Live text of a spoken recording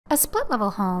A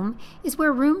split-level home is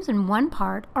where rooms in one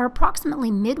part are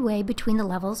approximately midway between the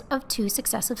levels of two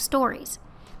successive stories.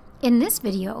 In this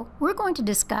video, we're going to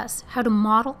discuss how to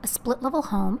model a split-level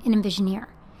home in Envisioneer.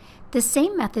 The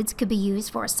same methods could be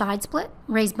used for a side split,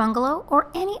 raised bungalow,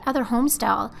 or any other home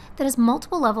style that has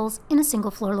multiple levels in a single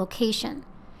floor location.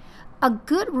 A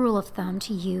good rule of thumb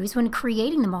to use when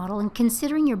creating the model and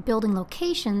considering your building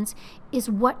locations is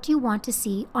what do you want to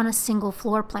see on a single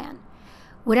floor plan.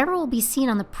 Whatever will be seen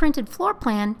on the printed floor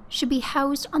plan should be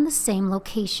housed on the same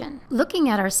location. Looking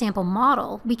at our sample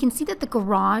model, we can see that the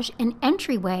garage and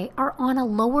entryway are on a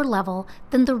lower level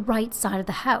than the right side of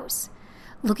the house.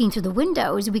 Looking through the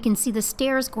windows, we can see the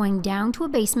stairs going down to a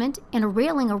basement and a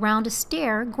railing around a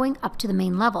stair going up to the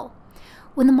main level.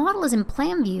 When the model is in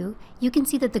plan view, you can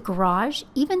see that the garage,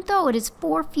 even though it is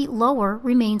 4 feet lower,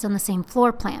 remains on the same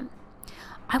floor plan.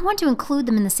 I want to include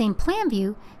them in the same plan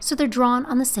view so they're drawn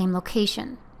on the same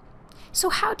location. So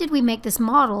how did we make this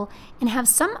model and have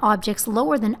some objects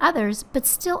lower than others but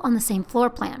still on the same floor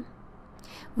plan?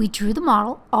 We drew the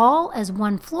model all as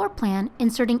one floor plan,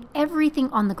 inserting everything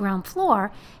on the ground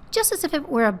floor just as if it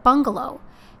were a bungalow,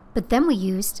 but then we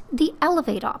used the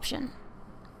elevate option.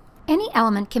 Any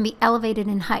element can be elevated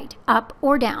in height, up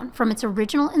or down, from its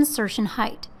original insertion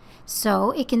height.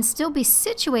 So it can still be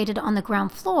situated on the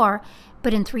ground floor,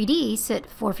 but in 3D sit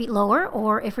 4 feet lower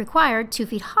or, if required, 2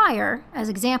 feet higher as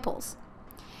examples.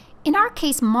 In our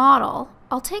case model,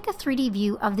 I'll take a 3D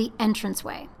view of the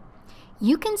entranceway.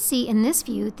 You can see in this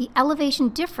view the elevation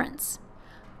difference.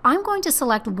 I'm going to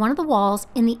select one of the walls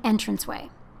in the entranceway.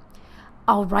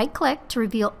 I'll right-click to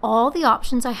reveal all the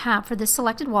options I have for this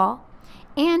selected wall,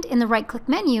 and in the right-click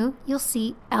menu, you'll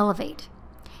see Elevate.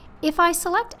 If I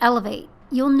select Elevate,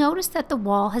 you'll notice that the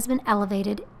wall has been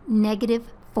elevated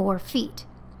 -4 feet.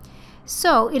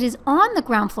 So it is on the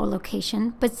ground floor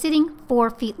location, but sitting 4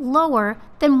 feet lower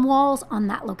than walls on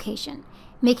that location,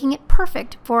 making it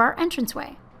perfect for our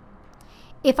entranceway.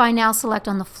 If I now select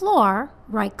on the floor,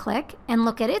 right-click, and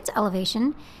look at its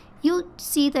elevation, you'll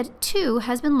see that it too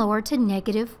has been lowered to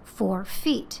 -4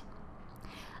 feet.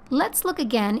 Let's look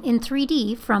again in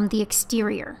 3D from the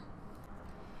exterior.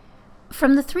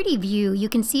 From the 3D view, you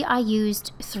can see I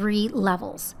used 3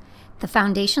 levels. The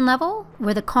foundation level,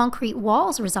 where the concrete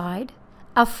walls reside,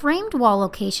 a framed wall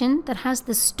location that has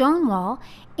the stone wall,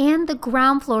 and the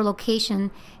ground floor location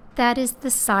that is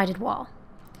the sided wall.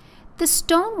 The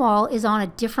stone wall is on a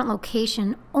different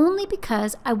location only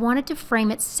because I wanted to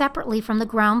frame it separately from the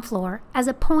ground floor as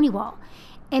a pony wall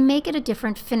and make it a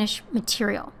different finish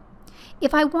material.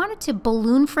 If I wanted to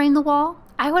balloon frame the wall,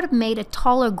 I would have made a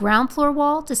taller ground floor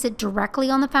wall to sit directly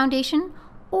on the foundation,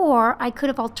 or I could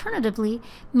have alternatively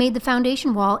made the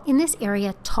foundation wall in this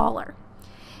area taller.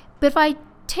 But if I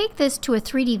take this to a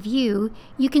 3D view,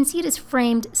 you can see it is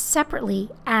framed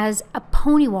separately as a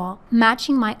pony wall,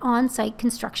 matching my on-site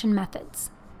construction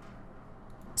methods.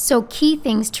 So key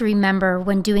things to remember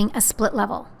when doing a split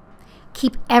level.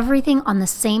 Keep everything on the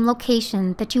same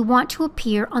location that you want to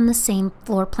appear on the same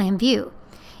floor plan view.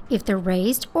 If they're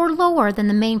raised or lower than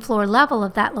the main floor level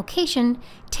of that location,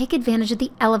 take advantage of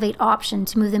the Elevate option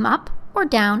to move them up or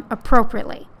down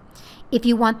appropriately. If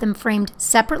you want them framed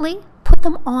separately, put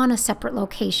them on a separate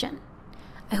location.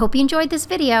 I hope you enjoyed this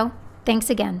video. Thanks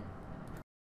again.